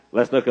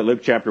let's look at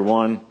Luke chapter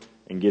 1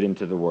 and get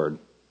into the Word.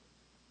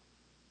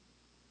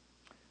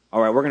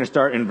 All right, we're going to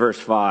start in verse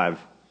 5.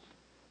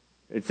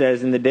 It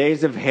says, "In the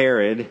days of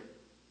Herod,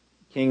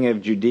 king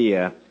of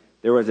Judea,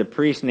 there was a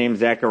priest named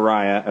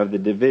Zechariah of the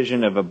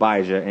division of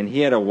Abijah, and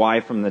he had a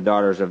wife from the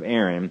daughters of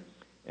Aaron,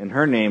 and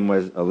her name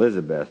was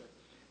Elizabeth.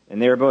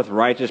 And they were both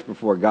righteous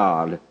before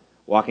God,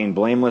 walking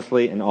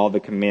blamelessly in all the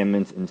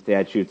commandments and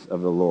statutes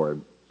of the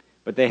Lord.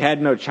 But they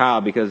had no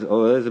child because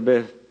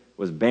Elizabeth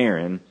was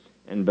barren,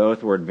 and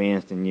both were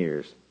advanced in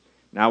years.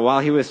 Now while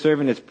he was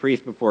serving as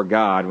priest before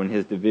God, when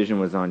his division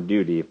was on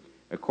duty,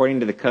 according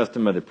to the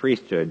custom of the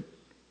priesthood,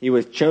 he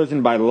was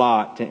chosen by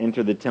lot to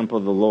enter the temple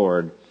of the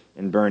Lord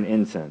and burn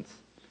incense.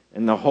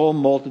 And the whole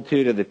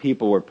multitude of the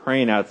people were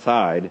praying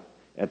outside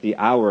at the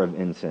hour of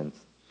incense.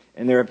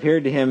 And there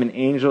appeared to him an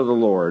angel of the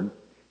Lord,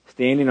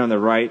 standing on the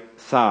right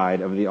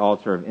side of the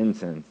altar of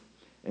incense.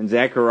 And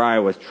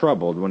Zechariah was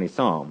troubled when he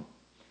saw him,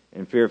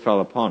 and fear fell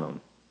upon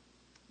him.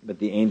 But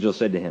the angel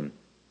said to him,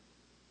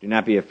 'Do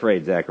not be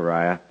afraid,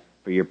 Zechariah,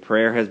 for your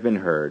prayer has been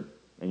heard,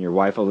 and your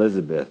wife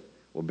Elizabeth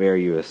will bear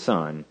you a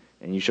son,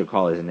 and you shall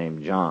call his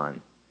name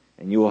John.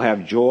 And you will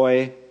have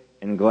joy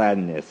and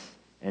gladness,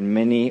 and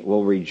many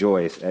will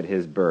rejoice at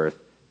his birth,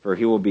 for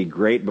he will be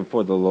great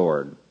before the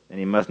Lord, and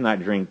he must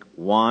not drink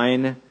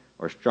wine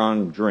or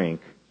strong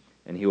drink,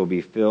 and he will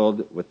be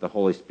filled with the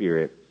Holy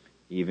Spirit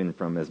even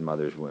from his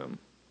mother's womb.'"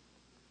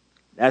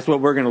 That's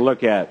what we're going to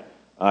look at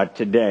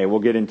today. We'll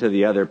get into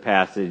the other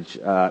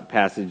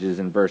passages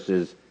and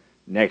verses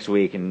next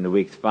week and the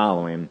weeks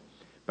following.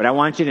 But I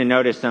want you to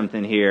notice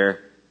something here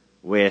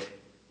with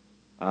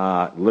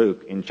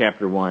Luke in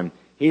chapter 1.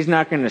 He's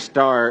not going to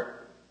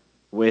start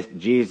with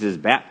Jesus'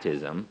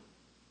 baptism.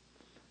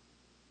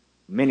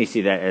 Many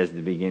see that as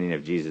the beginning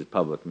of Jesus'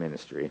 public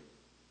ministry.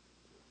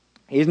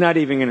 He's not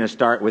even going to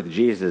start with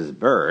Jesus'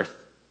 birth.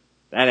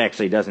 That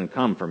actually doesn't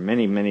come for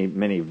many, many,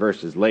 many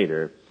verses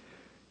later.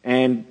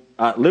 And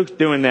Luke's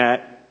doing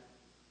that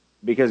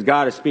because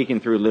God is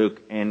speaking through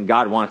Luke, and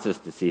God wants us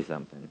to see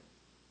something.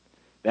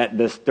 That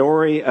the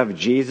story of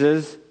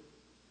Jesus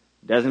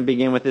doesn't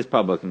begin with his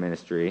public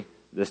ministry.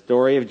 The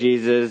story of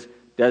Jesus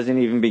doesn't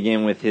even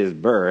begin with his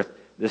birth.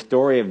 The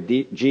story of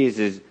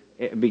Jesus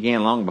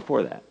began long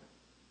before that.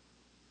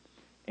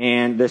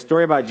 And the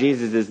story about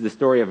Jesus is the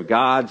story of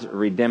God's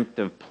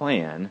redemptive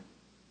plan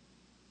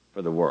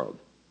for the world.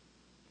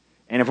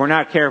 And if we're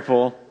not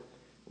careful,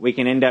 we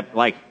can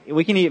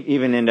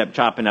even end up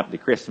chopping up the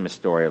Christmas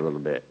story a little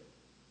bit.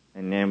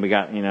 And then we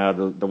got,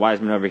 the wise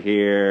men over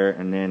here,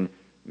 and then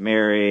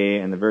Mary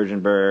and the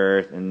virgin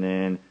birth, and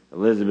then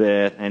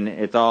Elizabeth, and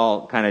it's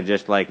all kind of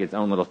just like its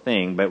own little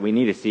thing, but we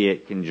need to see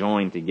it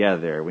conjoined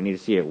together. We need to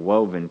see it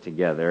woven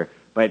together,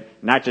 but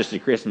not just the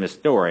Christmas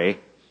story,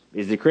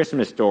 because the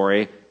Christmas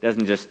story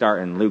doesn't just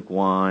start in Luke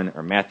 1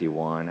 or Matthew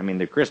 1. I mean,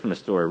 the Christmas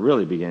story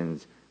really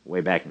begins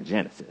way back in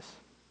Genesis.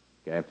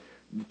 Okay?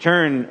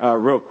 Turn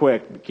real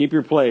quick, keep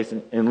your place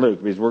in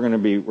Luke, because we're going to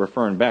be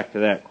referring back to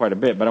that quite a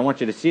bit, but I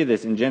want you to see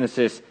this in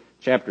Genesis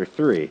chapter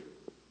 3.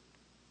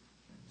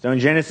 So in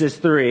Genesis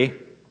 3,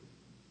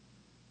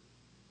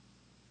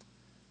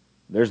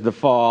 there's the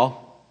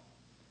fall,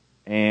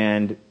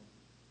 and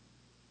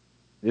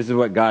this is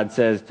what God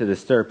says to the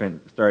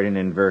serpent, starting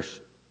in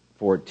verse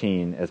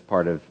 14, as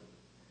part of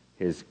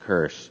his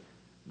curse.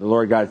 The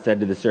Lord God said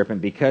to the serpent,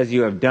 "Because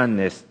you have done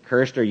this,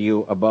 cursed are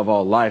you above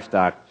all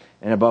livestock,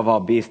 and above all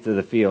beasts of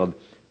the field.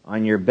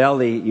 On your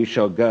belly you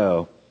shall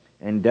go,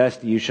 and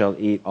dust you shall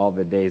eat all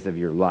the days of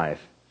your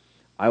life.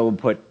 I will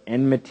put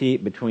enmity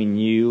between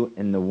you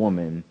and the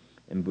woman,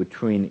 and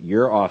between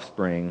your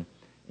offspring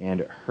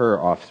and her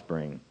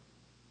offspring.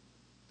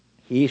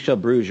 He shall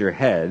bruise your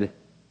head,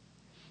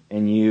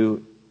 and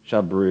you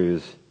shall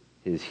bruise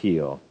his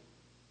heel."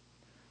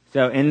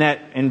 So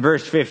in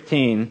verse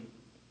 15,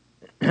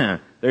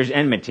 there's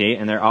enmity,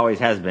 and there always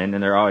has been,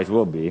 and there always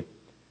will be,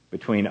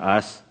 between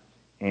us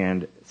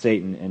and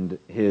Satan and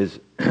his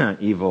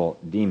evil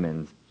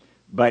demons.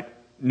 But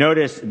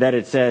notice that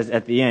it says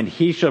at the end,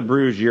 "He shall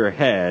bruise your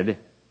head,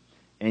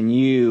 and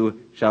you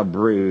shall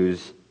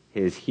bruise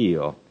his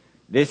heel."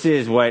 This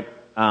is what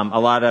a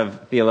lot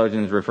of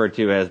theologians refer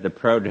to as the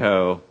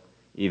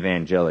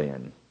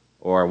proto-evangelion,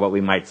 or what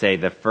we might say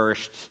the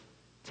first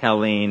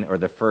telling or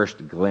the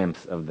first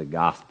glimpse of the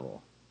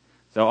gospel.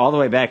 So all the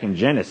way back in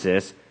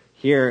Genesis,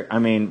 here,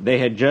 they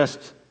had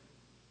just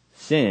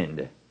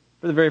sinned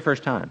for the very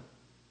first time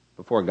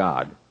before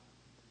God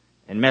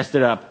and messed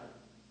it up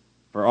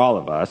for all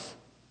of us,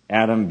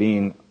 Adam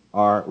being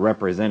our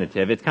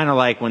representative. It's kind of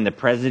like when the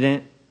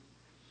president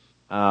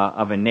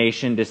of a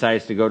nation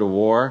decides to go to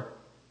war.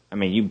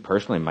 You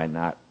personally might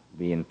not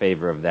be in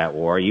favor of that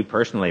war. You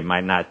personally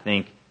might not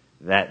think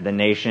that the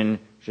nation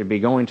should be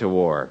going to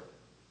war.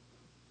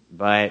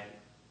 But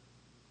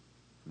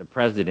the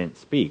president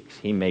speaks.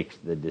 He makes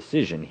the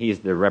decision. He's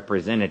the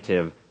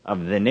representative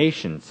of the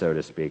nation, so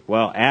to speak.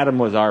 Well, Adam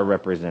was our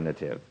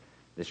representative.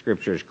 The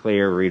scripture is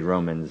clear. Read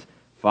Romans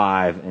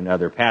 5 and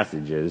other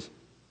passages.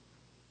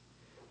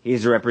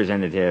 He's a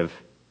representative.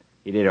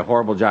 He did a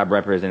horrible job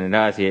representing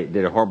us. He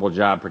did a horrible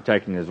job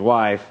protecting his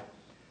wife.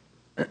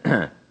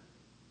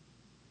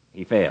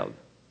 he failed.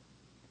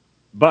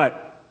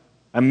 But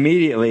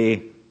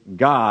immediately,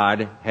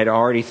 God had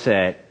already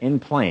set in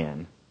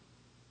plan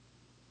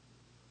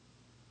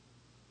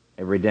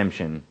a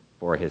redemption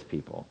for his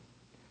people.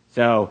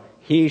 So,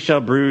 he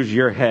shall bruise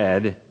your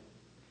head,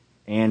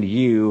 and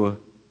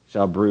you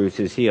shall bruise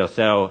his heel.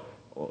 So,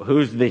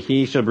 who's the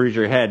he shall bruise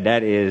your head?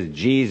 That is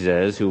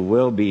Jesus, who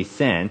will be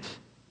sent.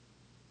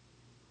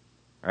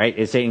 All right,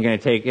 is Satan going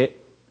to take a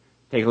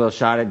little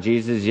shot at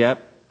Jesus?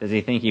 Yep. Does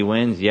he think he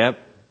wins? Yep.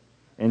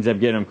 Ends up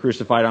getting him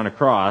crucified on a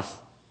cross.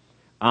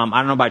 I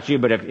don't know about you,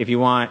 but if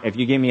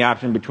you give me the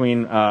option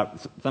between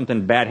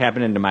something bad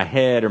happening to my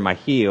head or my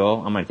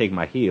heel, I'm going to take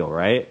my heel,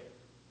 right?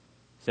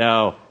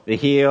 So the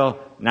heel,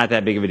 not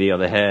that big of a deal.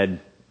 The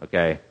head,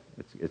 okay,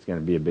 it's going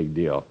to be a big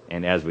deal.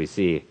 And as we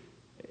see,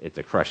 it's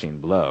a crushing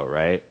blow,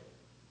 right?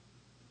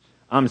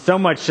 So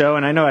much so,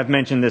 and I know I've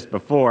mentioned this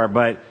before,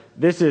 but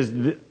this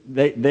is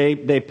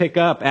they pick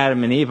up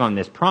Adam and Eve on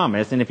this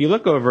promise. And if you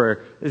look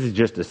over, this is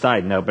just a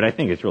side note, but I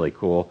think it's really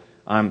cool.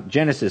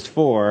 Genesis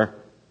 4,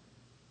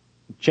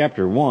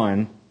 chapter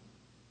 1.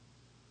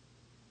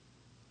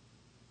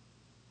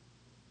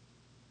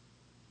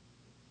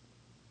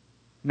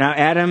 Now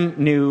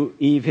Adam knew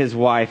Eve his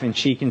wife, and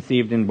she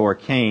conceived and bore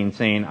Cain,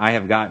 saying, I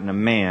have gotten a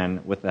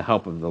man with the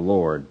help of the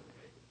Lord.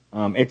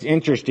 It's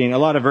interesting. A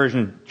lot of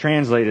versions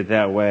translate it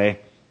that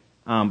way.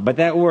 But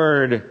that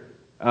word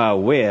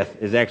with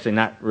is actually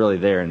not really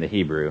there in the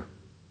Hebrew.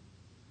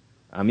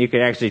 You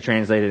could actually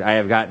translate it, I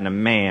have gotten a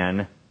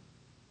man,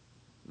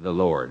 the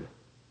Lord.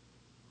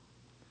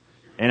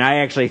 And I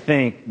actually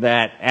think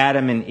that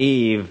Adam and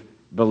Eve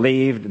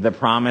believed the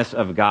promise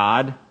of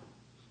God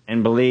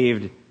and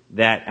believed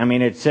that,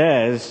 it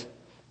says,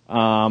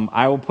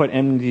 I will put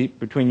enmity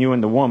between you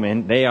and the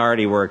woman. They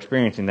already were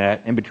experiencing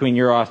that. And between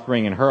your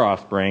offspring and her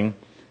offspring.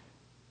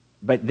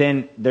 But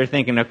then they're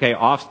thinking, okay,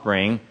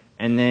 offspring.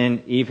 And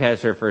then Eve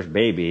has her first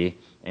baby.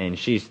 And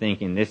she's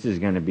thinking, this is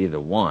going to be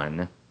the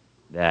one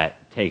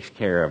that takes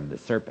care of the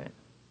serpent.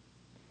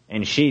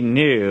 And she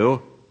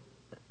knew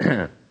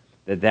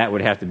that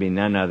would have to be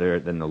none other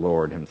than the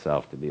Lord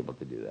himself to be able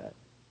to do that.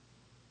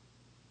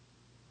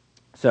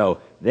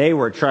 So they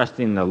were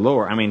trusting the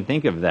Lord.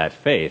 Think of that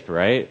faith,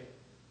 right?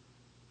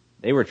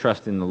 They were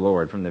trusting the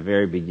Lord from the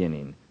very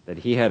beginning, that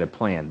he had a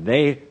plan.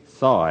 They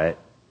saw it,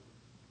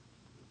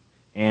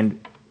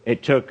 and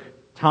it took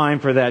time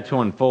for that to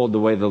unfold the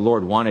way the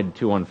Lord wanted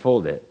to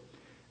unfold it.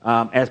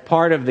 As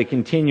part of the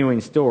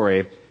continuing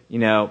story,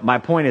 my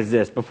point is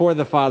this. Before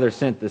the Father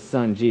sent the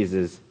Son,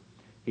 Jesus,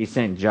 he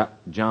sent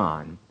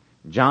John.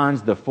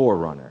 John's the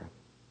forerunner.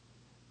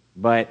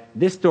 But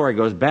this story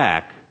goes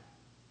back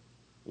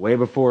way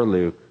before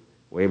Luke,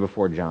 way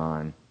before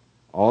John,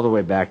 all the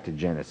way back to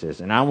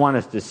Genesis. And I want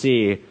us to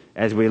see,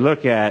 as we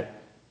look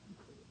at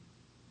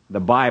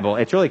the Bible,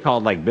 it's really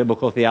called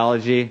biblical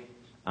theology.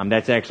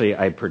 That's actually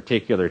a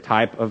particular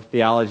type of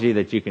theology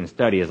that you can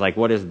study. Is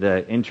what is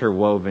the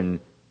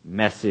interwoven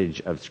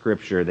message of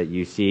Scripture that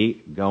you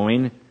see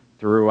going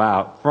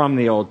throughout from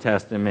the Old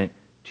Testament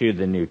to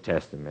the New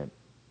Testament.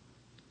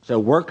 So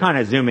we're kind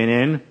of zooming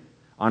in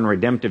on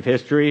redemptive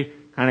history,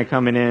 kind of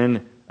coming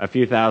in a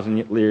few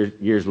thousand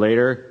years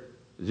later,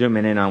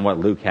 zooming in on what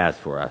Luke has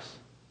for us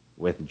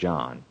with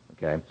John,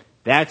 okay?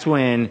 That's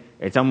when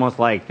it's almost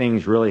like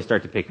things really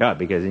start to pick up,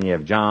 because then you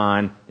have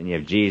John, then you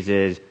have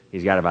Jesus.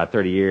 He's got about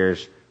 30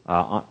 years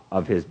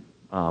of his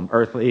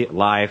earthly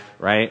life,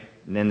 right?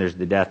 And then there's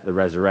the death, the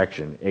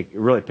resurrection. It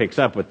really picks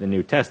up with the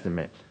New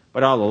Testament.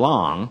 But all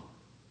along,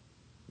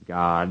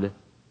 God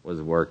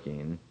was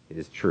working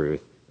his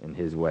truth in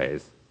his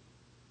ways.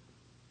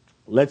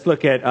 Let's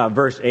look at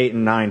verse 8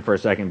 and 9 for a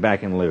second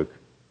back in Luke.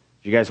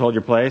 Did you guys hold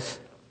your place?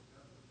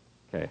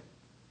 Okay.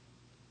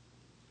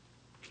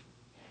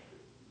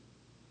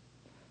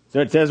 So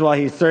it says, while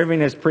he's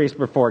serving as priest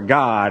before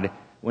God,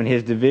 when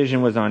his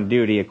division was on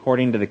duty,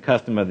 according to the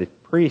custom of the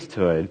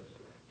priesthood,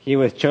 he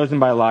was chosen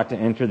by lot to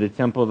enter the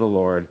temple of the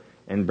Lord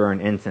and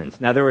burn incense.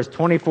 Now there was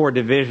 24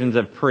 divisions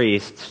of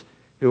priests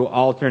who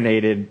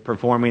alternated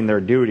performing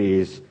their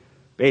duties.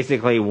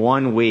 Basically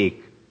 1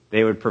 week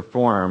they would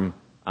perform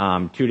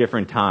 2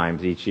 different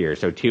times each year,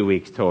 so 2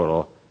 weeks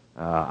total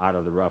out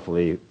of the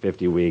roughly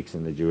 50 weeks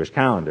in the Jewish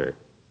calendar.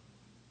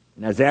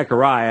 Now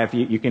Zechariah, if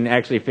you can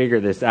actually figure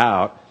this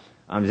out,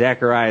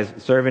 Zechariah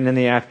is serving in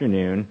the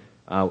afternoon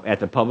at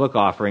the public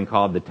offering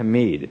called the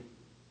Tamid.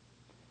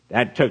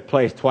 That took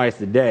place twice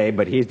a day,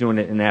 but he's doing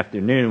it in the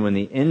afternoon when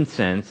the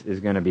incense is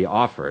going to be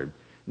offered.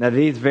 Now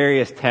these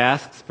various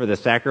tasks for the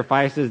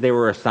sacrifices, they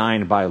were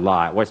assigned by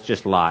lot. What's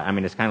just lot?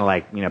 It's kind of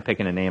like,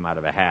 picking a name out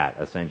of a hat,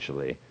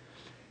 essentially.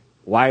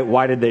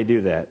 Why did they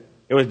do that?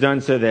 It was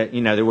done so that,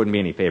 there wouldn't be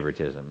any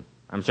favoritism.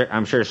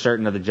 I'm sure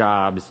certain of the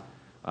jobs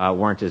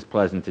weren't as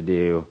pleasant to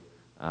do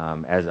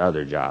as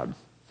other jobs.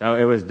 So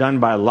it was done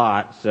by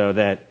lot so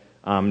that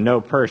no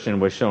person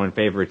was showing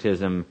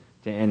favoritism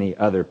to any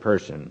other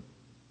person.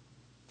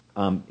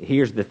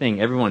 Here's the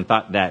thing. Everyone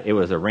thought that it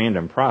was a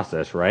random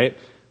process, right?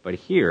 But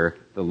here,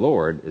 the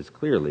Lord is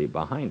clearly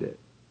behind it.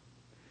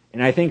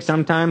 And I think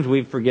sometimes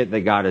we forget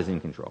that God is in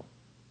control.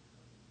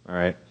 All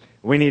right?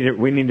 We need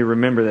to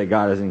remember that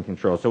God is in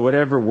control. So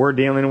whatever we're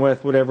dealing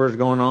with, whatever is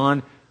going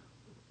on,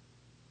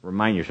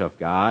 remind yourself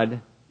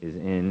God is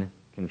in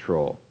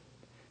control.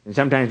 And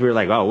sometimes we're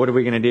like, oh, what are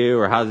we going to do?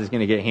 Or how's this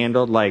going to get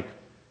handled? Like,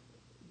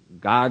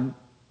 God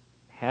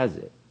has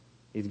it.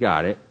 He's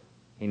got it.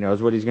 He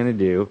knows what he's going to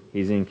do.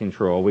 He's in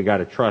control. We got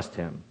to trust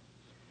him.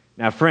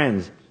 Now,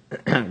 friends,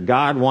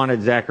 God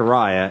wanted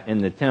Zechariah in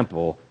the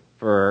temple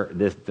for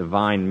this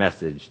divine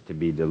message to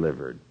be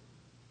delivered.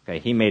 Okay,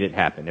 he made it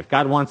happen. If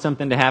God wants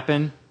something to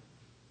happen,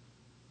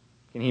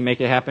 can he make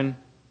it happen?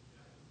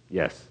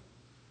 Yes.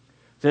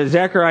 So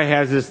Zechariah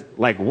has this,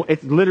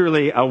 it's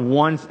literally a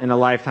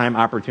once-in-a-lifetime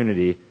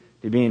opportunity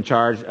to be in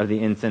charge of the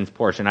incense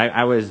portion.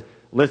 I was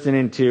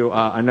listening to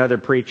another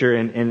preacher,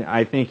 and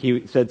I think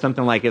he said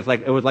something like it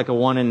was like a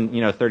 1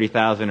 in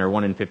 30,000 or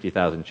 1 in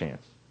 50,000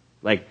 chance.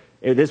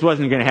 This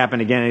wasn't going to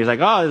happen again. And he's like,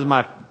 oh, this is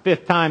my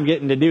 5th time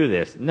getting to do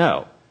this.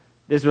 No.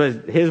 This was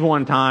his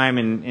one time,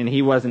 and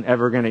he wasn't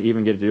ever going to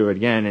even get to do it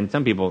again, and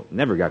some people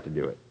never got to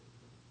do it.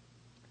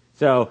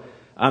 So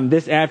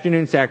this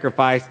afternoon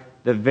sacrifice,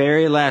 the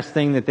very last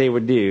thing that they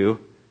would do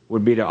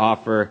would be to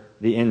offer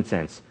the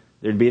incense.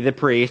 There'd be the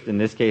priest, in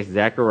this case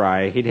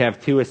Zechariah. He'd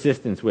have 2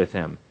 assistants with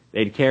him.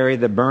 They'd carry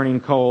the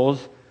burning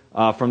coals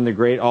from the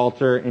great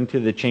altar into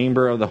the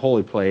chamber of the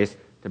holy place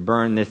to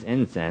burn this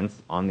incense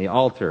on the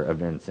altar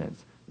of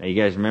incense. Now you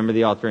guys remember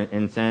the altar of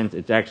incense?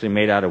 It's actually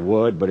made out of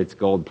wood, but it's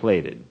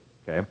gold-plated.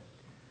 Okay,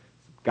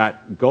 it's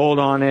got gold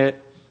on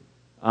it.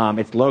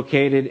 It's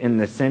located in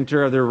the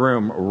center of the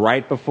room,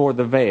 right before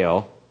the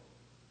veil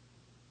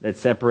that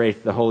separates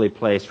the holy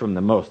place from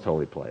the most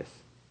holy place.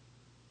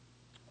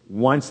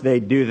 Once they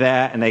do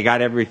that and they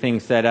got everything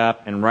set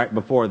up, and right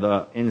before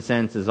the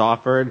incense is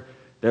offered,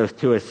 those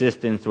 2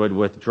 assistants would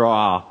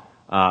withdraw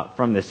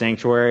from the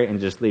sanctuary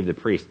and just leave the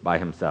priest by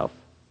himself.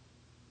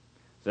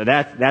 So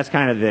that's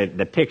kind of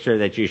the picture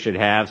that you should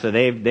have. So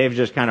they've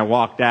just kind of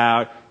walked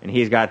out, and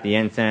he's got the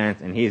incense,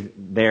 and he's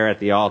there at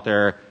the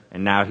altar,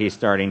 and now he's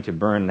starting to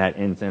burn that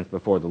incense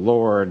before the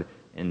Lord,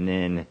 and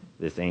then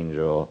this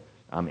angel,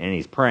 and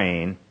he's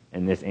praying,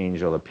 and this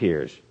angel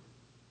appears.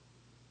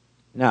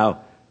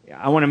 Now,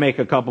 I want to make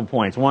a couple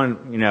points.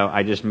 One,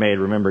 I just made,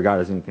 remember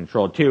God is in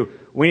control. 2,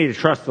 we need to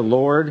trust the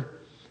Lord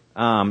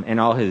in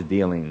all his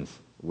dealings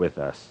with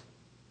us.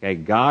 Okay,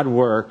 God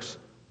works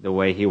the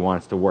way he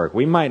wants to work.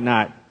 We might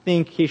not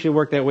think he should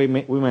work that way.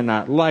 We might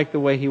not like the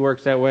way he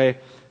works that way,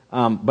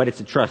 but it's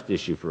a trust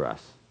issue for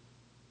us.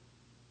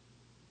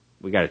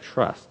 We got to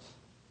trust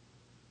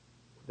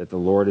that the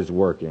Lord is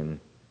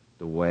working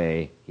the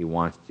way he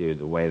wants to,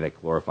 the way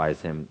that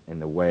glorifies him, and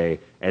the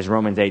way, as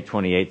Romans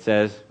 8:28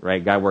 says,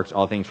 right? God works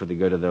all things for the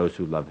good of those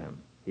who love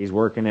him. He's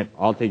working it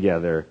all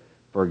together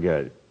for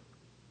good.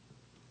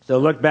 So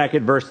look back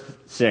at verse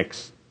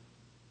 6.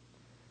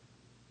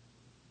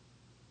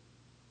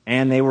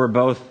 And they were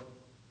both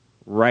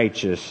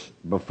righteous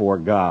before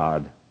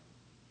God,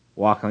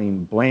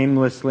 walking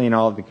blamelessly in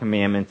all of the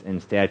commandments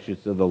and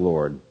statutes of the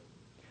Lord.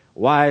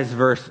 Why is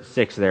verse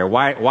 6 there?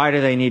 Why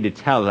do they need to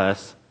tell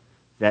us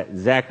that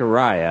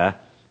Zechariah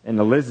and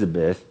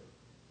Elizabeth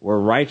were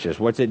righteous?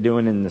 What's it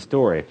doing in the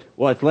story?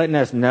 Well, it's letting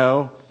us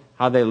know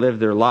how they lived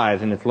their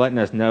lives, and it's letting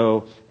us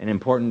know an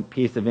important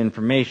piece of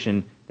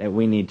information that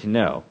we need to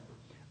know.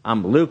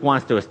 Luke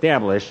wants to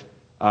establish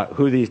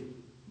who these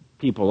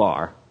people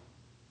are.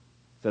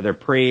 So they're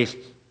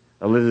priests.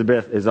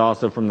 Elizabeth is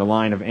also from the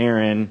line of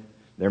Aaron.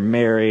 They're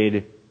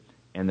married,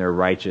 and they're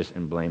righteous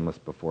and blameless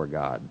before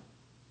God.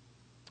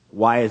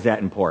 Why is that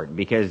important?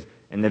 Because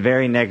in the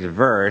very next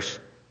verse,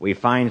 we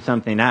find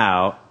something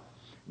out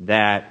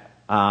that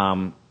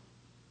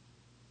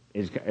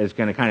is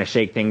going to kind of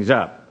shake things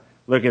up.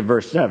 Look at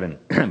verse 7.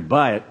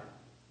 But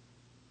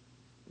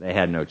they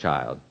had no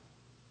child.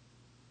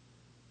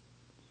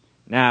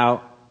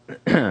 Now,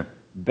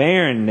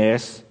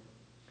 barrenness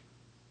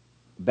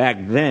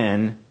back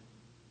then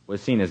was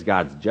seen as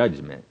God's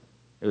judgment.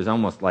 It was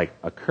almost like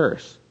a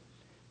curse.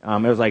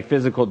 It was like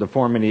physical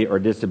deformity or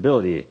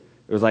disability.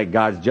 It was like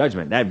God's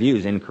judgment. That view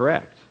is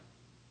incorrect.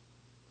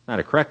 It's not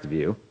a correct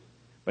view,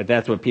 but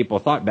that's what people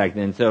thought back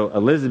then. So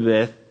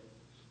Elizabeth,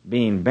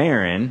 being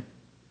barren,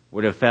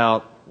 would have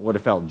felt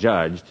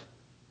judged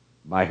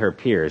by her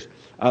peers.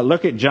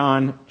 Look at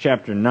John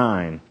chapter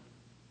 9.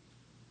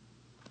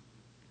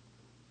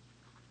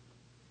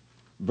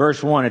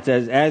 Verse 1, it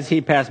says, as he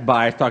passed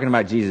by, it's talking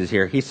about Jesus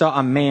here, he saw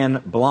a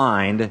man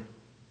blind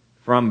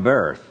from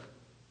birth.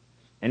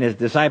 And his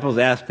disciples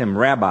asked him,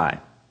 Rabbi,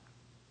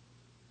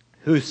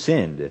 who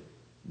sinned,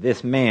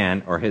 this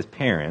man or his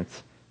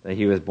parents, that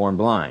he was born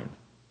blind?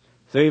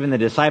 So even the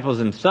disciples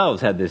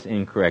themselves had this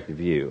incorrect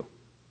view,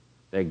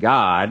 that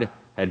God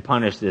had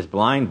punished this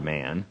blind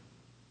man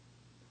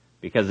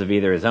because of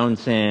either his own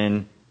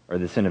sin or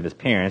the sin of his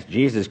parents.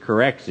 Jesus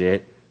corrects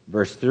it.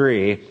 Verse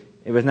 3,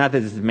 it was not that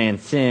this man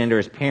sinned or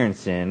his parents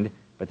sinned,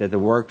 but that the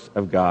works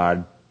of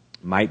God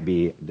might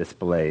be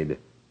displayed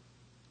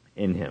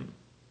in him.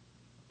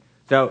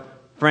 So,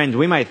 friends,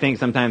 we might think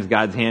sometimes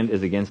God's hand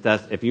is against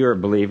us. If you're a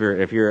believer,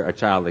 if you're a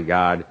child of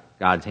God,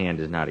 God's hand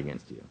is not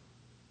against you.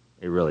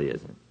 It really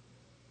isn't.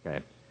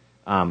 Okay.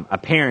 A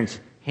parent's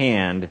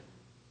hand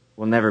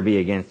will never be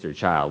against their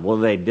child. Will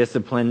they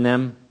discipline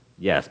them?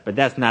 Yes, but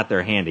that's not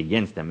their hand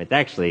against them. It's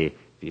actually,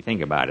 if you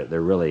think about it,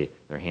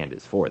 their hand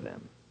is for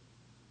them.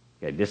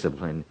 Okay,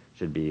 discipline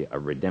should be a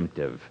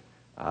redemptive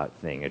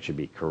thing. It should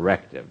be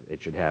corrective.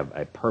 It should have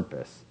a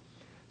purpose.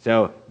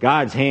 So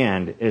God's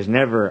hand is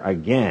never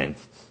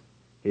against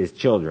his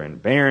children.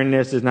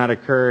 Barrenness is not a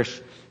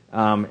curse.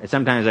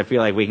 Sometimes I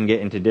feel like we can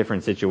get into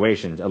different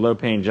situations. A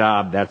low-paying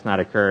job, that's not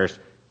a curse.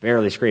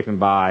 Barely scraping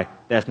by,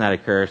 that's not a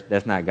curse.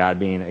 That's not God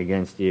being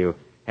against you.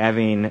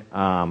 Having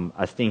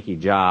a stinky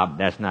job,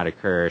 that's not a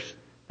curse.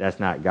 That's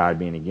not God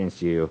being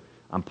against you.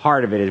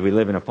 Part of it is we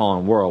live in a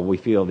fallen world. We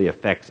feel the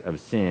effects of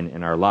sin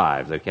in our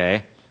lives,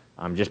 okay?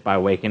 Just by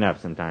waking up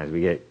sometimes.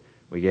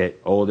 We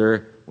get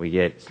older, we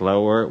get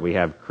slower, we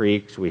have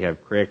creaks, we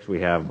have cricks,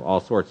 we have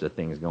all sorts of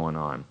things going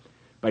on.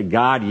 But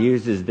God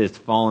uses this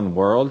fallen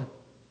world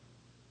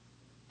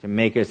to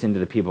make us into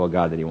the people of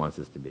God that he wants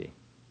us to be.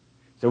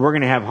 So we're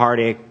going to have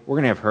heartache, we're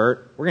going to have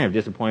hurt, we're going to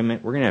have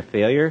disappointment, we're going to have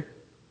failure.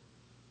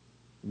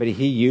 But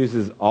he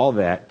uses all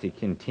that to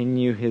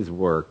continue his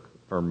work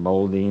for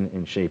molding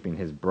and shaping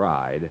his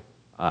bride,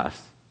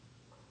 us,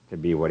 to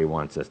be what he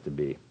wants us to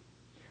be.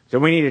 So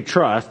we need to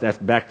trust, that's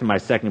back to my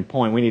second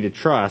point, we need to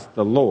trust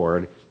the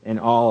Lord in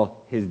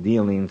all his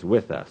dealings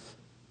with us.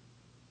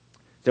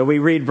 So we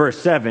read verse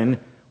 7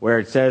 where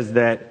it says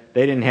that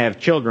they didn't have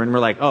children. We're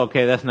like, oh,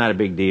 okay, that's not a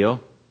big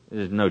deal.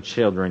 There's no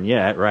children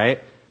yet,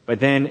 right? But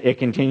then it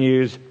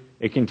continues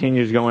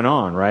going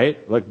on,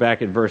 right? Look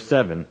back at verse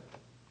 7.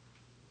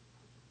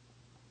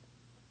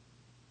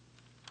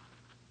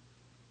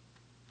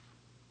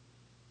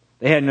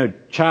 They had no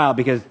child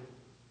because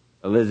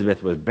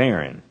Elizabeth was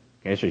barren.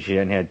 Okay, so she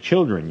hadn't had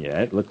children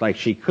yet. It looked like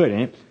she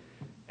couldn't.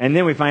 And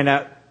then we find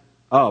out,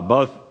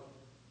 both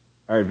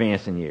are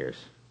advanced in years.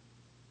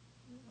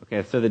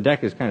 Okay, so the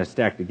deck is kind of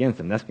stacked against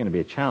them. That's going to be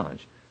a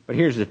challenge. But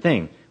here's the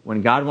thing.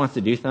 When God wants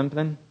to do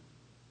something,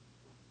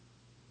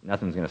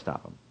 nothing's going to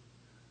stop him.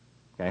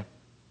 Okay?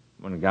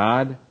 When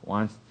God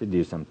wants to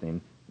do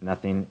something,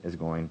 nothing is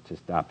going to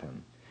stop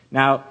him.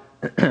 Now,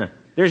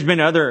 there's been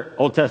other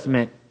Old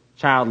Testament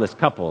childless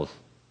couples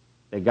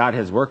that God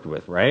has worked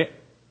with, right?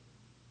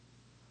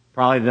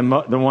 Probably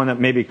the one that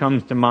maybe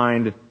comes to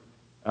mind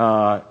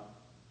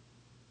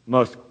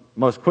most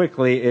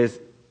quickly is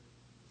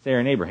Sarah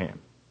and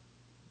Abraham,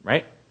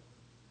 right?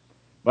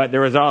 But there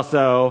was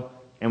also,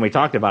 and we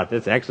talked about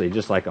this actually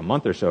just like a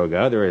month or so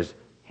ago, there was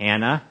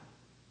Hannah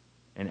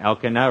and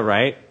Elkanah,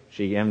 right?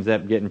 She ends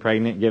up getting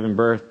pregnant, giving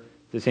birth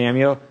to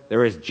Samuel. There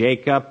was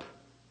Jacob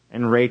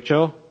and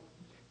Rachel.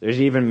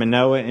 There's even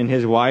Manoah and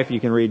his wife. You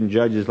can read in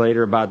Judges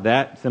later about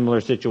that similar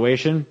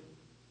situation.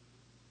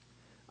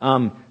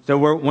 So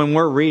when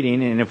we're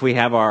reading, and if we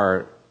have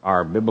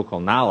our biblical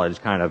knowledge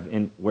kind of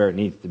in where it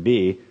needs to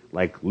be,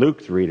 like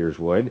Luke's readers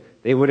would,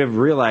 they would have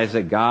realized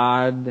that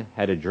God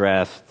had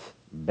addressed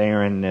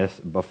barrenness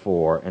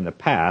before in the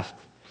past,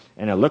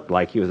 and it looked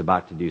like he was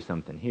about to do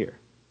something here.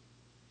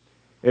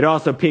 It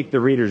also piqued the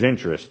reader's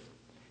interest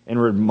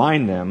and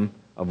remind them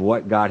of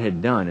what God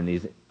had done in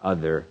these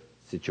other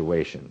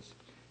situations.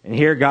 And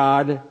here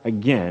God,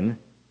 again,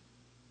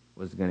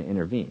 was going to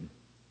intervene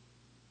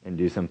and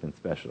do something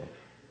special.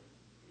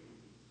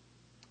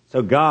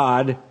 So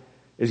God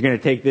is going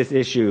to take this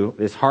issue,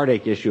 this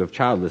heartache issue of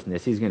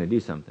childlessness, he's going to do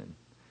something.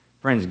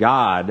 Friends,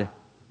 God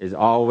is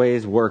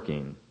always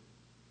working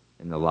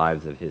in the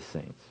lives of his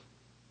saints.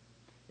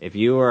 If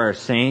you are a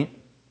saint,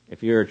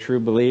 if you're a true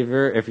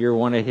believer, if you're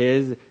one of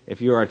his,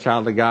 if you are a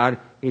child of God,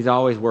 he's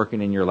always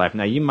working in your life.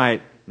 Now, you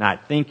might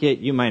not think it,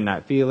 you might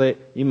not feel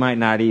it, you might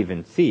not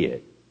even see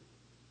it.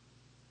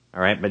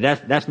 All right, but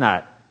that's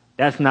not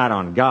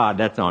on God,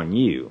 that's on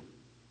you.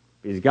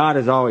 Because God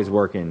is always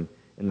working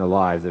in the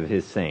lives of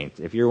his saints.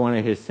 If you're one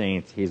of his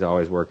saints, he's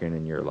always working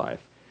in your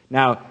life.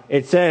 Now,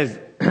 it says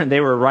they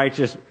were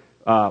righteous,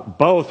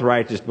 both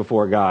righteous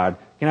before God.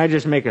 Can I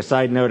just make a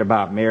side note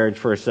about marriage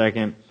for a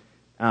second?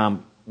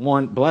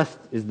 One, blessed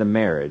is the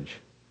marriage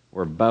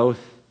where both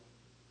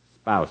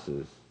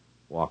spouses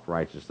walk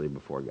righteously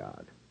before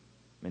God.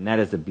 And that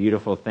is a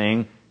beautiful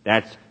thing.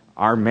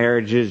 Our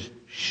marriages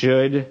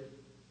should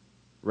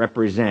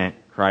represent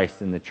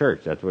Christ in the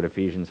church. That's what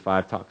Ephesians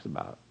 5 talks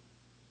about.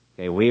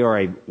 Okay, we are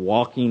a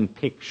walking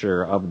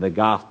picture of the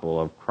gospel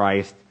of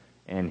Christ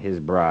and his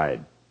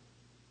bride.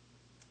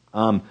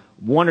 One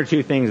or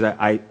two things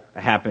that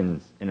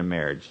happens in a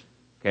marriage.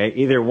 Okay,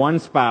 either one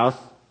spouse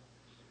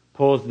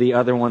pulls the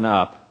other one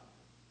up,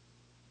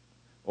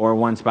 or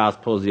one spouse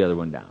pulls the other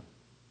one down.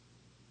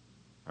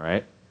 All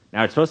right?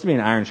 Now, it's supposed to be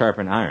an iron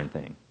sharpen iron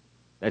thing.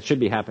 That should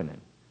be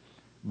happening.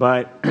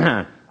 But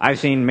I've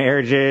seen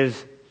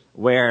marriages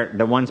where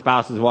the one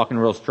spouse is walking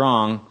real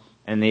strong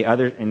and the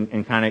other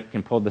and kind of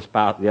can pull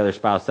the other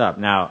spouse up.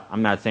 Now,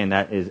 I'm not saying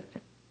that is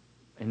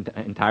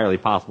entirely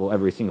possible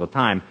every single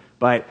time,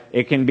 but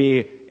it can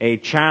be a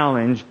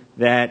challenge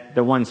that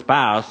the one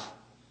spouse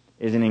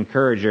is an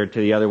encourager to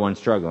the other one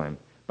struggling.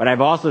 But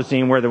I've also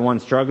seen where the one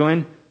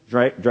struggling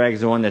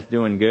drags the one that's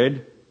doing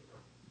good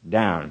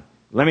down.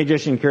 Let me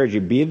just encourage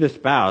you, be the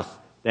spouse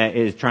that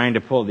is trying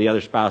to pull the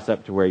other spouse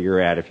up to where you're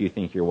at if you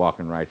think you're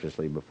walking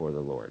righteously before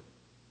the Lord.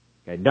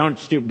 Okay, don't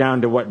stoop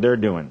down to what they're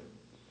doing.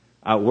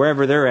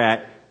 Wherever they're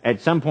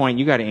at some point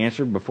you got to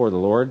answer before the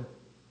Lord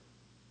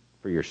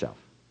for yourself.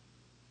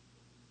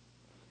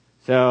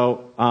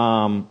 So,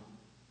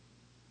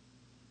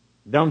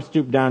 don't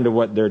stoop down to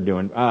what they're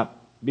doing.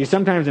 Because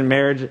sometimes in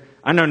marriage,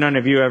 I know none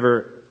of you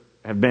ever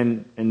have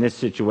been in this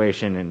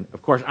situation, and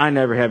of course I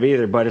never have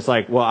either, but it's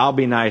like, well, I'll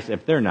be nice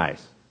if they're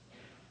nice.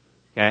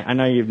 Okay, I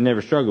know you've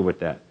never struggled with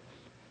that.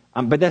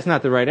 But that's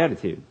not the right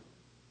attitude.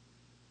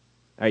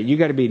 All right, you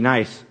got to be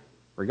nice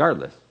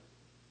regardless.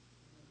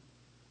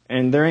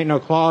 And there ain't no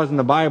clause in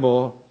the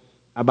Bible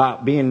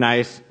about being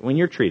nice when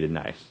you're treated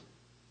nice.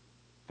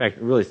 In fact,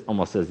 it really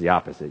almost says the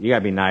opposite. You got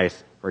to be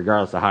nice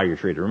regardless of how you're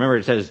treated. Remember,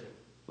 it says,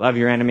 love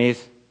your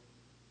enemies.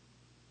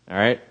 All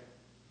right?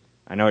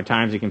 I know at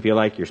times you can feel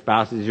like your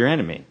spouse is your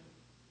enemy.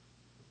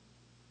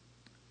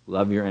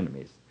 Love your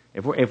enemies.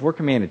 If we're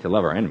commanded to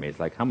love our enemies,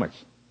 like how much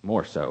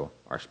more so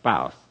our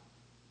spouse,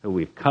 who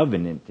we've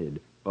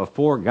covenanted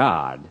before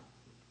God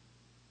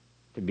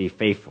to be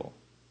faithful,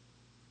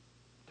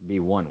 to be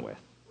one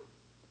with.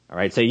 All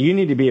right? So you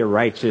need to be a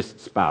righteous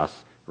spouse.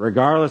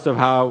 Regardless of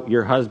how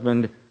your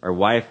husband or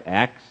wife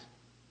acts,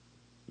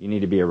 you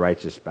need to be a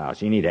righteous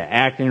spouse. You need to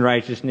act in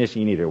righteousness.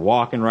 You need to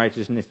walk in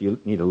righteousness. You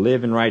need to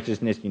live in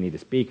righteousness. You need to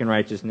speak in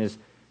righteousness.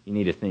 You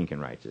need to think in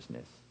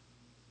righteousness.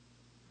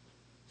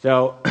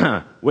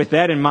 So, with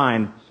that in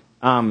mind,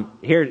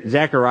 here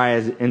Zechariah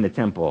is in the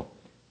temple.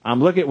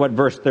 Look at what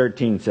verse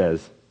 13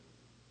 says.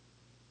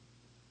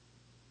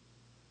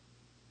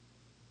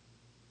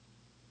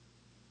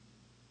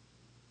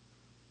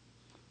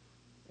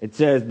 It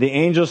says, the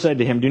angel said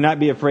to him, do not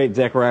be afraid,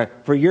 Zechariah,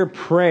 for your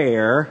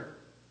prayer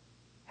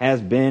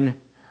has been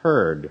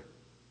heard.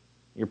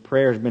 Your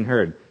prayer has been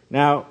heard.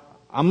 Now,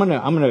 I'm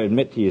gonna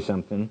admit to you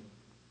something.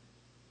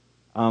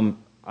 When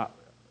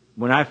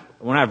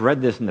I've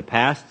read this in the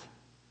past,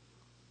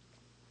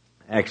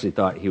 I actually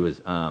thought he was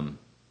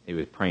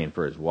praying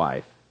for his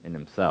wife and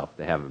himself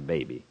to have a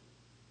baby.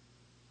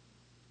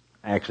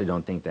 I actually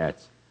don't think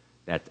that's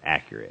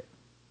accurate.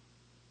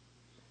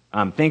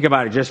 Think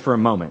about it just for a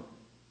moment.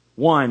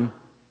 One,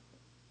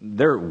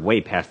 they're way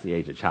past the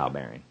age of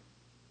childbearing.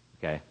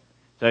 Okay?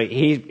 So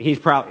he's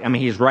probably,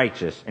 he's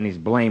righteous and he's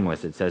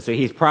blameless, it says. So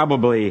he's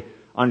probably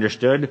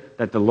understood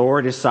that the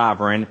Lord is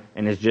sovereign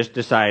and has just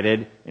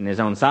decided in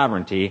his own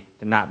sovereignty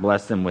to not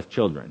bless them with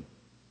children.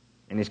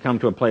 And he's come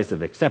to a place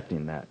of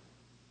accepting that.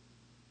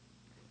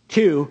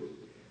 Two,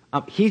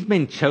 he's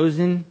been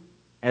chosen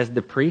as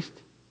the priest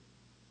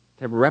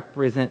to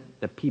represent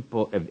the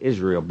people of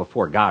Israel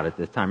before God at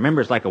this time.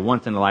 Remember, it's like a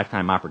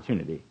once-in-a-lifetime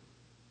opportunity.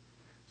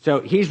 So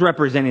he's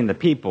representing the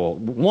people,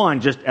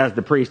 one, just as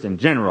the priest in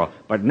general,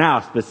 but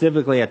now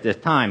specifically at this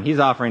time, he's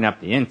offering up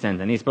the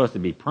incense and he's supposed to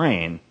be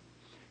praying.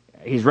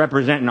 He's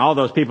representing all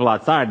those people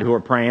outside who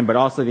are praying, but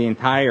also the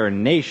entire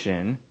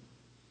nation.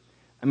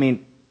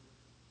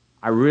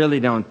 I really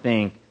don't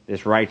think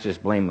this righteous,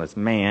 blameless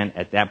man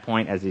at that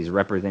point, as he's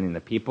representing the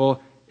people,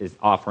 is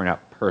offering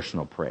up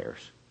personal prayers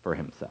for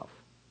himself.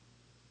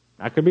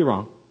 I could be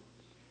wrong,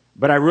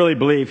 but I really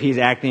believe he's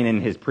acting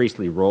in his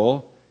priestly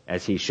role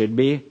as he should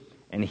be.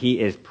 And he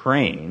is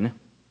praying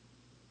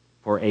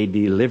for a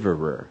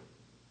deliverer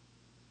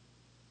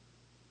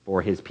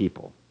for his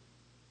people.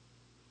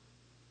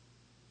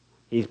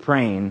 He's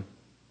praying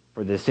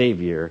for the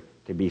Savior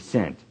to be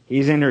sent.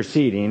 He's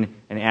interceding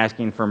and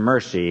asking for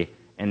mercy,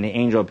 and the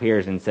angel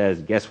appears and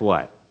says, guess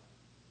what?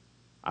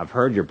 I've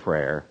heard your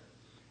prayer,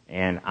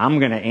 and I'm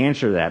going to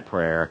answer that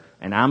prayer,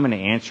 and I'm going to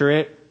answer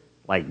it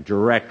like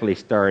directly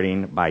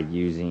starting by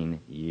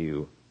using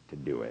you to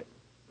do it.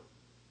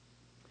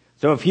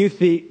 So a few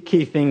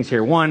key things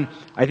here. One,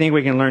 I think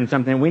we can learn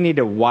something. We need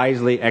to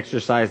wisely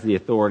exercise the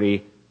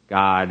authority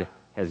God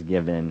has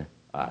given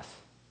us.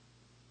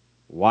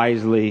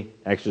 Wisely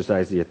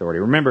exercise the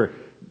authority. Remember,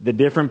 the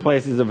different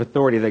places of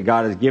authority that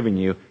God has given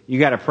you, you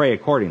got to pray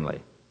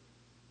accordingly.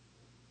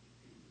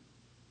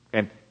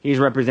 Okay? He's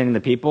representing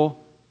the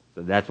people,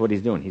 so that's what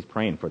he's doing. He's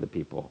praying for the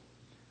people.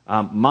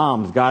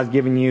 Moms, God's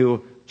given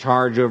you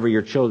charge over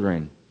your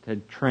children to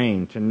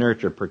train, to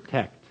nurture,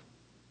 protect.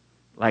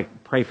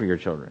 Like, pray for your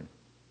children.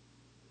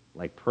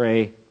 Like,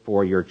 pray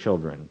for your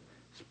children.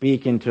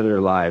 Speak into their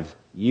lives.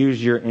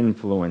 Use your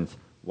influence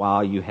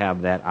while you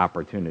have that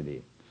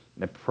opportunity.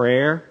 The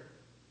prayer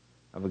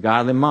of a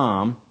godly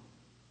mom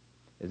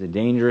is a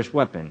dangerous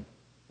weapon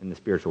in the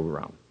spiritual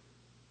realm.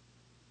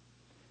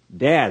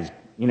 Dads,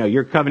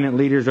 you're covenant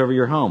leaders over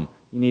your home.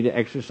 You need to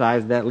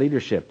exercise that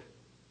leadership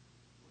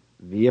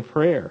via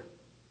prayer.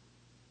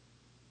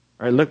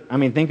 All right, look,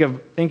 think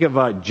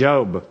of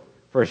Job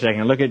for a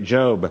second. Look at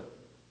Job.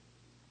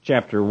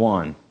 Chapter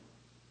 1.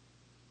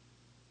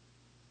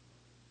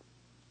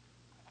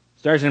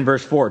 Starts in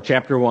verse 4,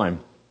 chapter 1.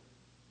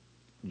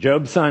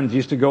 Job's sons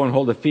used to go and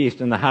hold a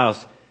feast in the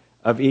house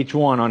of each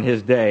one on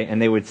his day,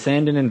 and they would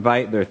send and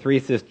invite their 3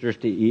 sisters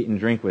to eat and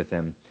drink with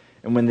him.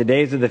 And when the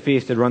days of the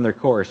feast had run their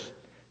course,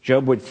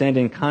 Job would send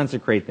and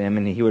consecrate them,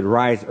 and he would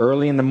rise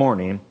early in the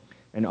morning,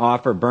 and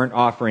offer burnt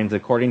offerings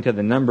according to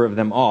the number of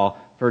them all.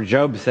 For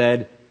Job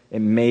said, it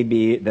may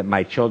be that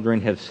my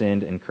children have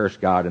sinned and cursed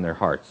God in their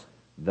hearts.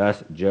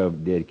 Thus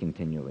Job did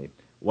continually.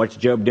 What's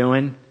Job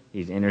doing?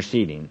 He's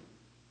interceding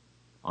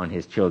on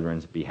his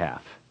children's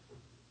behalf.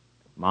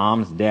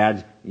 Moms,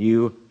 dads,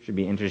 you should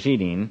be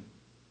interceding.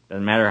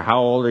 Doesn't matter how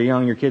old or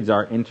young your kids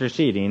are,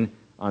 interceding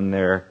on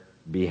their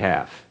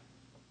behalf.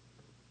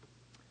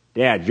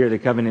 Dads, you're the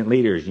covenant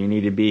leaders. You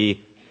need to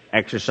be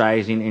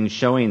exercising and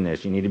showing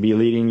this. You need to be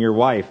leading your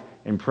wife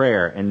in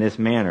prayer in this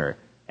manner.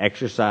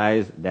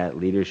 Exercise that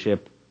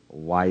leadership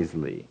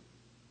wisely.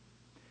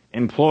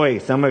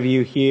 Employees, some of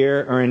you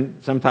here are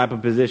in some type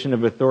of position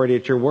of authority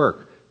at your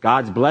work.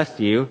 God's blessed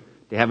you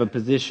to have a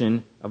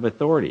position of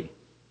authority.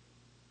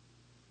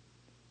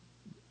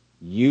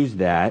 Use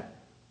that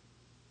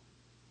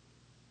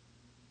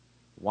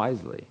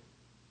wisely.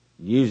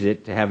 Use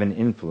it to have an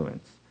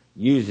influence.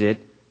 Use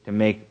it to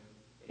make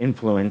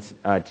influence,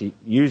 to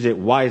use it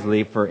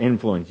wisely for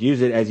influence.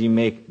 Use it as you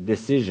make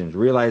decisions.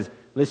 Realize,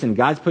 listen,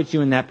 God's put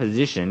you in that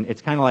position.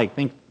 It's kind of like,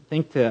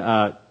 think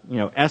to,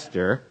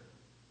 Esther,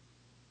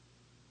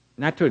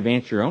 not to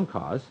advance your own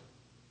cause,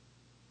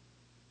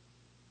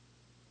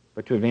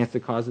 but to advance the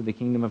cause of the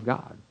kingdom of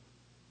God.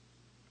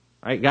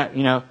 Right?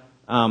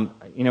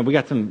 We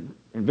got some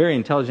very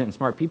intelligent and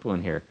smart people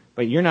in here,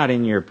 but you're not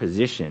in your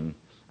position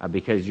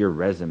because your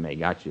resume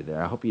got you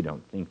there. I hope you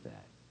don't think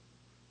that.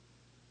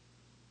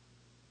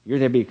 You're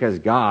there because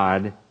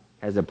God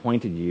has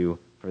appointed you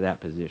for that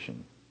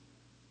position.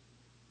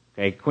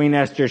 Okay, Queen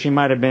Esther, she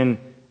might have been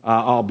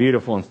all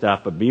beautiful and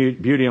stuff, but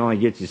beauty only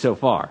gets you so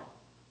far.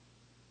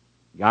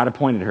 God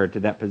appointed her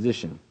to that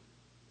position.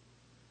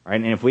 Right?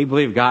 And if we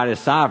believe God is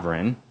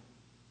sovereign,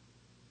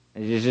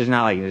 it's just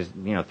not like it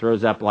just,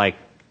 throws up like,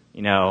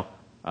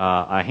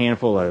 a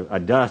handful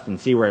of dust and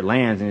see where it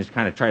lands and just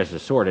kind of tries to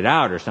sort it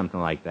out or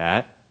something like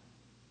that.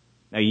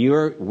 Now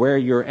you're where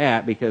you're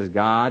at because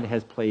God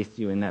has placed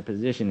you in that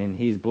position, and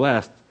He's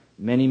blessed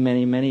many,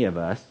 many, many of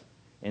us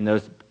in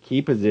those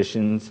key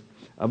positions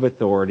of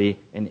authority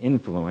and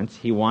influence.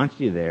 He wants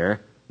you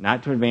there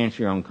not to advance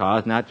your own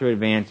cause, not to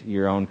advance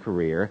your own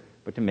career,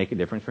 but to make a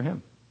difference for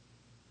Him.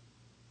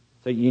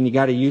 So you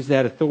got to use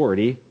that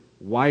authority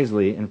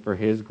wisely and for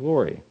His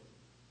glory.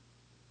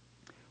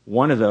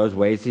 One of those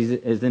ways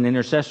is an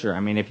intercessor. I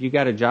mean, if you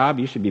got a job,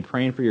 you should be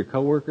praying for your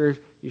coworkers.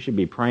 You should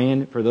be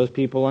praying for those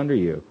people under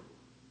you.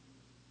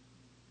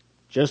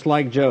 Just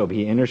like Job,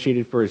 he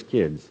interceded for his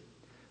kids.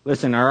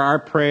 Listen, our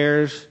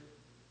prayers,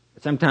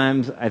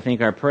 sometimes I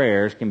think our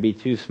prayers can be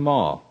too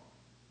small.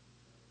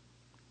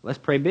 Let's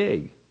pray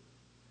big.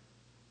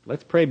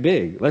 Let's pray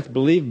big. Let's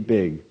believe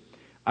big.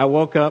 I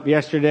woke up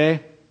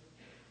yesterday,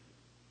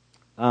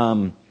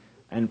 and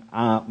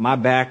my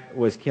back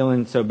was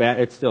killing so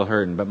bad. It's still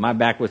hurting, but my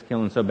back was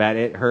killing so bad.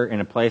 It hurt in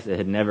a place that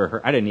had never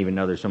hurt. I didn't even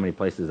know there's so many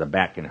places a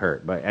back can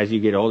hurt. But as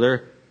you get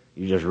older,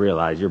 you just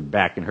realize your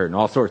back can hurt in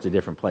all sorts of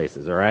different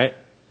places, all right?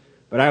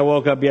 But I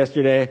woke up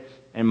yesterday,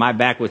 and my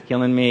back was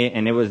killing me,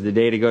 and it was the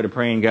day to go to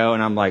Pray and Go,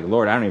 and I'm like,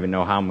 Lord, I don't even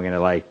know how I'm going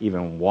to,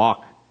 even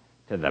walk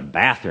to the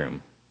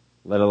bathroom,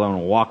 let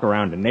alone walk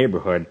around the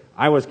neighborhood.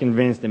 I was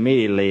convinced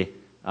immediately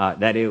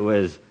that it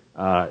was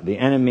the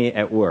enemy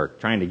at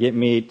work, trying to get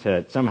me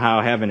to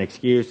somehow have an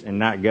excuse and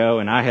not go,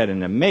 and I had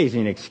an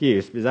amazing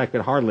excuse because I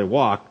could hardly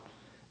walk.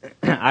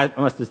 I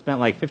must have spent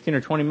 15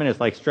 or 20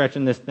 minutes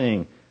stretching this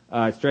thing,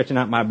 stretching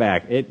out my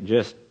back. It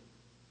just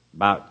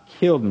about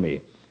killed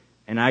me.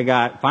 And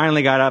I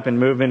finally got up and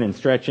moving and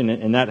stretching,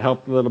 and that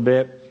helped a little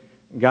bit.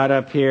 Got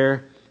up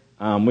here.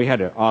 We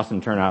had an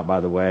awesome turnout, by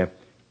the way.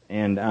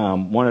 And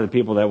one of the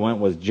people that went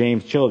was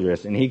James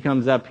Childress. And he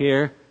comes up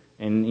here,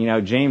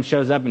 and, James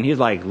shows up, and he's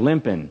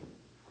limping.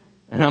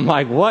 And I'm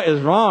like, what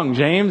is wrong,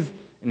 James?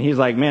 And he's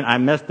like, man, I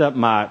messed up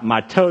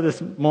my toe this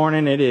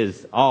morning. It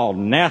is all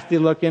nasty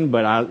looking,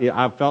 but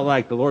I felt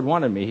like the Lord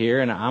wanted me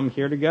here, and I'm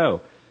here to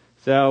go.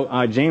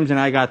 So James and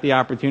I got the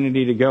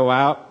opportunity to go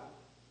out.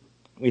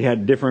 We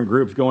had different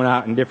groups going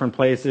out in different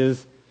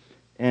places,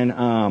 and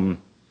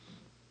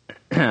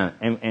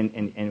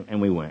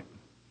and we went.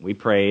 We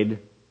prayed,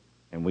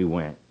 and we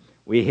went.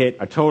 We hit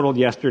a total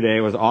yesterday.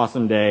 It was an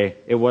awesome day.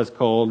 It was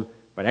cold,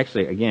 but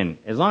actually, again,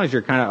 as long as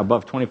you're kind of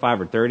above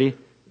 25 or 30,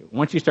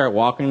 once you start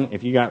walking,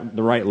 if you got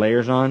the right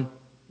layers on,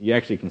 you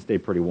actually can stay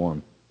pretty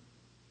warm.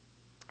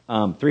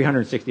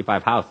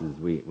 365 houses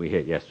we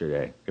hit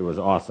yesterday. It was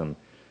awesome.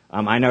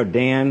 I know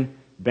Dan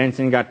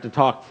Benson got to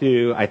talk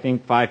to, I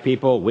think, 5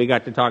 people. We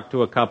got to talk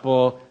to a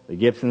couple. The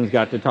Gibsons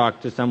got to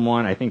talk to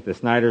someone. I think the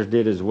Snyders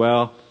did as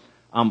well.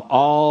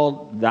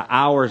 All the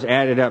hours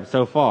added up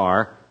so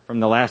far from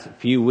the last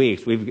few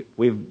weeks,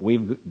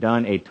 we've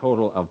done a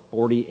total of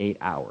 48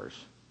 hours.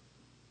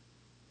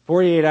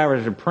 48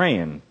 hours of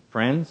praying,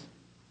 friends.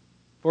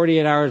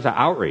 48 hours of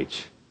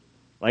outreach.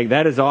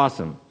 That is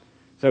awesome.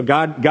 So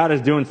God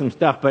is doing some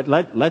stuff, but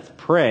let's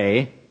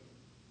pray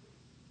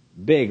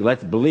big.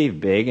 Let's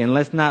believe big, and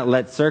let's not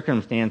let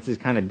circumstances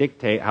kind of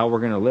dictate how we're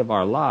going to live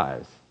our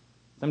lives.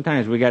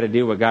 Sometimes we got to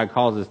do what God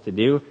calls us to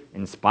do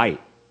in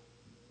spite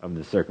of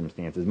the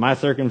circumstances. My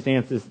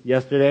circumstances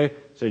yesterday,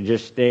 so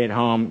just stay at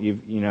home.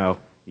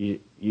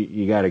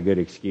 You got a good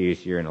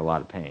excuse. You're in a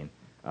lot of pain.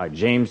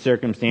 James'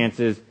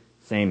 circumstances,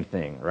 same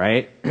thing,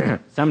 right?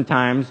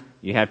 Sometimes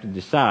you have to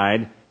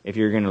decide if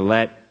you're going to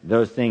let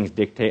those things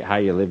dictate how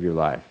you live your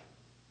life.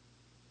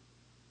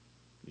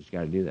 You just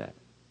got to do that.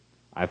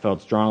 I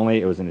felt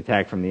strongly it was an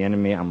attack from the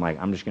enemy. I'm like,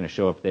 I'm just going to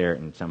show up there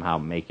and somehow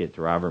make it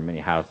through however many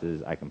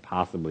houses I can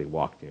possibly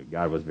walk to.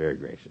 God was very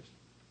gracious.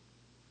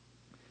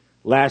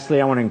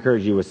 Lastly, I want to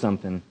encourage you with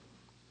something.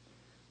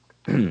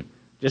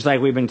 Just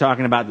like we've been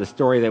talking about the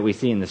story that we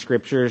see in the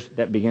scriptures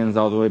that begins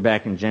all the way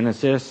back in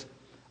Genesis,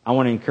 I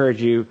want to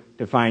encourage you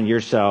to find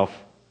yourself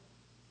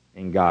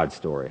in God's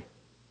story.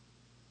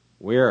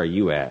 Where are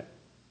you at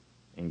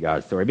in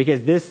God's story?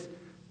 Because this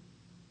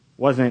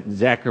wasn't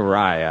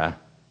Zechariah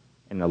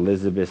and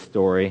Elizabeth's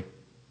story.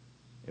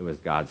 It was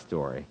God's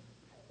story.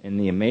 And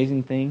the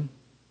amazing thing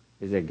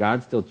is that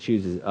God still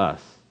chooses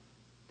us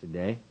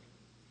today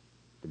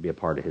to be a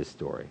part of his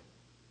story.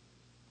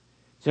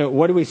 So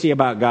what do we see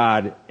about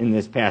God in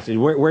this passage?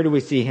 Where do we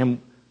see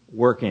him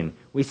working?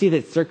 We see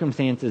that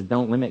circumstances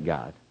don't limit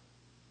God.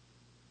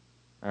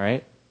 All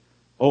right?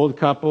 Old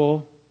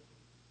couple,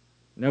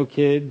 no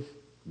kids,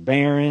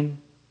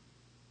 barren.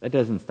 That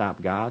doesn't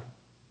stop God.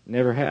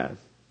 Never has.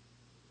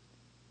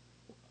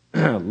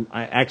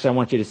 I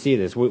want you to see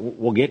this.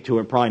 We'll get to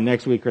it probably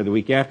next week or the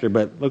week after,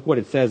 but look what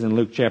it says in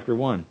Luke chapter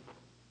 1.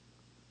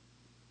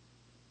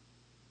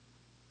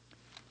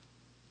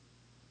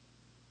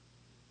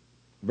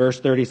 Verse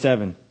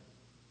 37.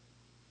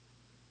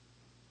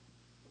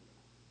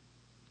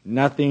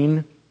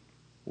 Nothing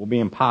will be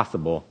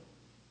impossible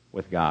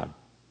with God.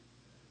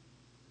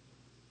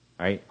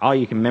 All right? All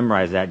you can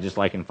memorize that just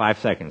like in 5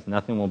 seconds.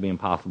 Nothing will be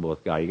impossible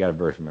with God. You got a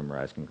verse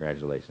memorized.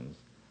 Congratulations.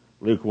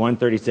 Luke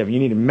 1:37. You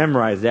need to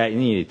memorize that. You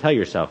need to tell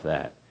yourself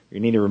that.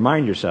 You need to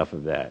remind yourself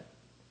of that.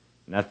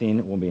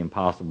 Nothing will be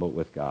impossible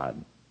with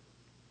God.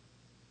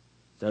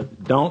 So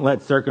don't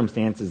let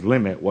circumstances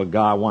limit what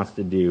God wants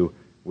to do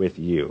with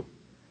you.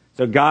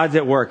 So God's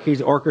at work.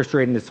 He's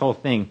orchestrating this whole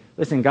thing.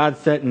 Listen, God's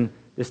setting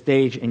the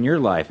stage in your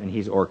life, and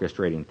he's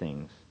orchestrating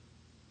things.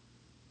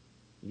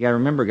 You got to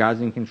remember God's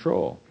in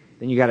control.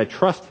 Then you got to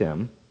trust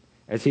him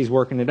as he's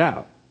working it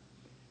out.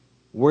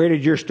 Where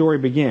did your story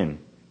begin?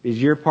 Because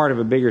you're part of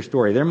a bigger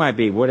story. There might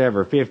be,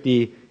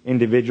 50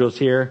 individuals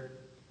here,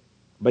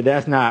 but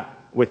that's not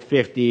with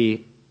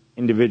 50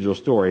 individual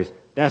stories.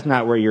 That's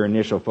not where your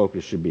initial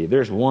focus should be.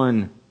 There's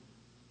one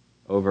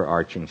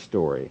overarching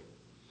story.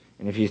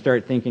 And if you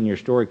start thinking your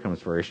story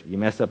comes first, you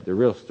mess up the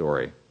real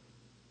story.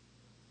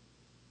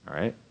 All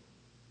right?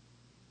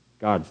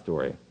 God's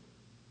story.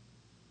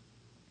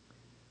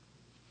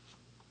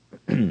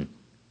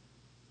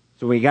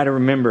 So we got to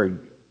remember,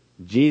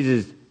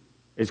 Jesus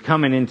is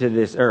coming into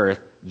this earth.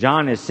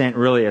 John is sent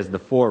really as the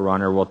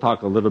forerunner. We'll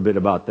talk a little bit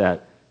about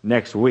that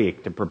next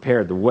week to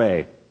prepare the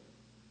way.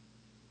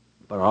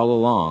 But all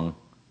along,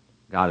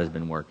 God has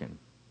been working.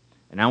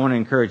 And I want to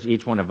encourage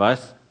each one of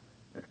us,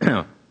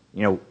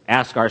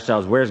 ask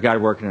ourselves, where's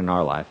God working in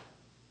our life?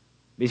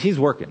 Because he's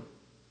working.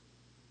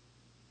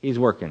 He's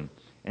working.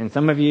 And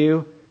some of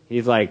you,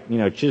 he's like,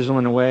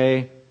 chiseling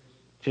away.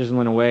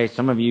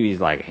 Some of you, he's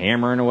like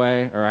hammering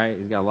away, all right?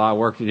 He's got a lot of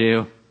work to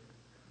do.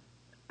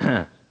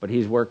 But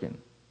he's working.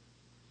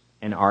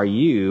 And are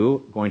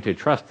you going to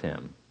trust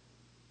him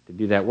to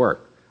do that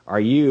work? Are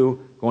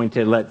you going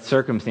to let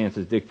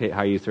circumstances dictate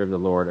how you serve the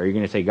Lord? Are you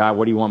going to say, God,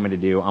 what do you want me to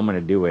do? I'm going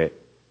to do it.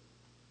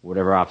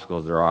 Whatever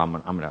obstacles there are, I'm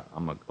going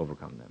to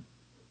overcome them.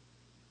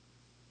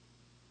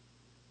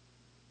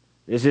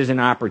 This is an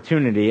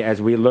opportunity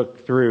as we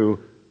look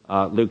through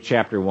Luke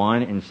chapter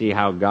 1 and see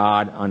how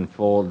God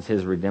unfolds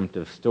his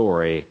redemptive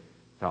story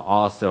to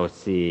also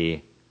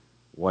see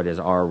what is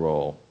our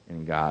role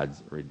in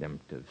God's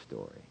redemptive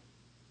story.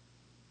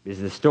 Because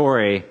the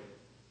story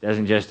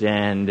doesn't just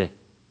end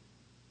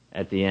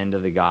at the end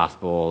of the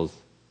Gospels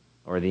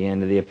or the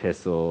end of the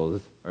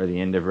epistles or the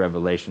end of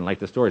Revelation like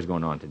the story's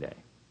going on today.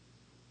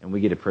 And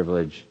we get a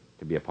privilege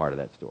to be a part of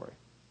that story.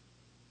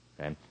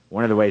 Okay?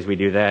 One of the ways we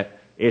do that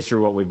is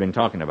through what we've been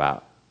talking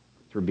about,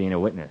 through being a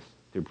witness,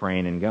 through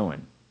praying and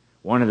going.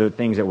 One of the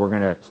things that we're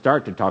going to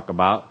start to talk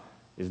about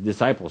is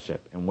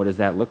discipleship, and what does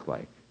that look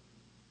like?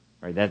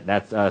 Right?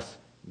 That's us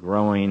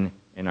growing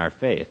in our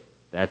faith.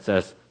 That's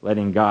us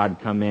letting God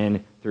come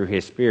in through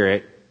his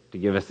Spirit to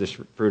give us the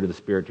fruit of the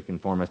Spirit to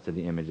conform us to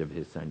the image of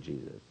his Son,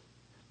 Jesus.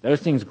 Those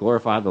things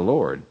glorify the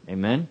Lord.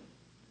 Amen?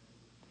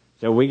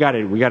 So we got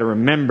to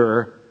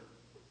remember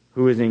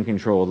who is in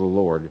control of the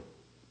Lord.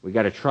 We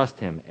got to trust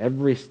him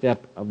every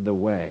step of the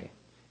way.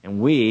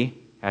 And we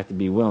have to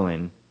be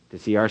willing to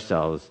see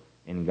ourselves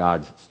in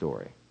God's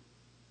story.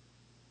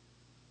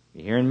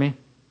 You hearing me?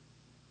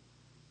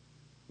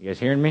 You guys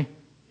hearing me?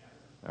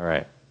 All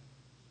right.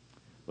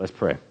 Let's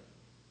pray.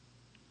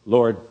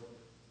 Lord,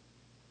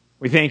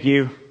 we thank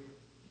you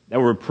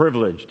that we're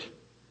privileged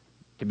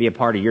to be a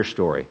part of your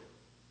story.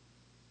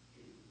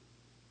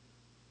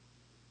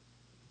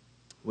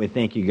 We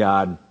thank you,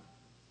 God,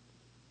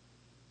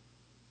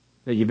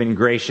 that you've been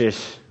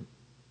gracious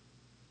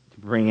to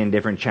bring in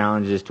different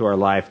challenges to our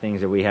life,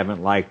 things that we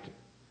haven't liked,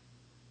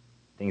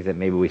 things that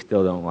maybe we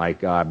still don't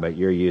like, God, but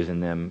you're using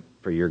them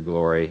for your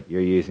glory.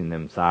 You're using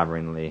them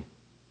sovereignly.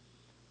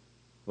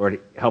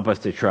 Lord, help us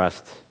to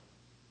trust.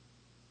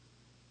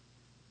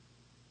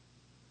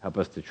 Help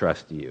us to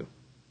trust you.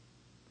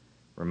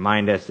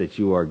 Remind us that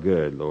you are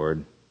good,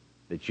 Lord,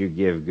 that you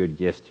give good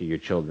gifts to your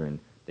children,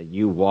 that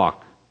you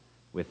walk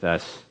with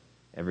us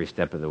every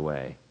step of the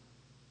way,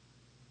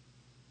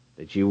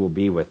 that you will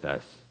be with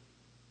us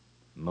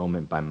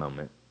moment by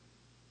moment.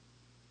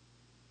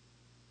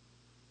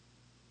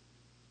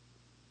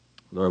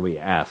 Lord, we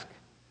ask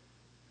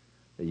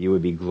that you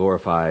would be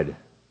glorified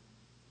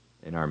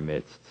in our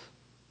midst,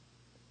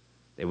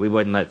 that we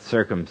wouldn't let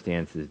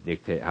circumstances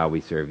dictate how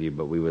we serve you,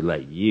 but we would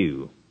let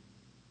you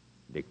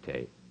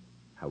dictate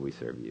how we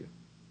serve you.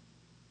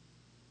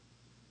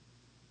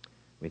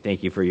 We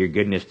thank you for your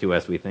goodness to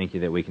us. We thank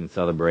you that we can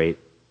celebrate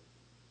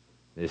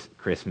this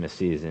Christmas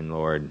season,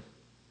 Lord.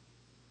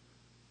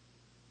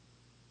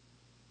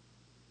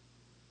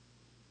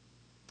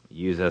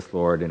 Use us,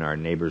 Lord, in our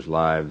neighbors'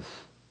 lives,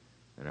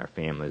 in our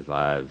families'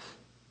 lives,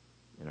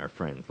 in our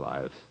friends'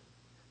 lives,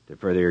 to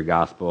further your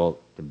gospel,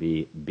 to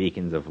be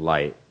beacons of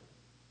light.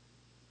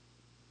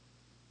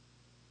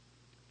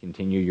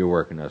 Continue your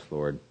work in us,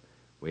 Lord.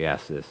 We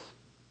ask this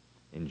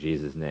in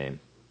Jesus' name.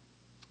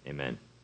 Amen.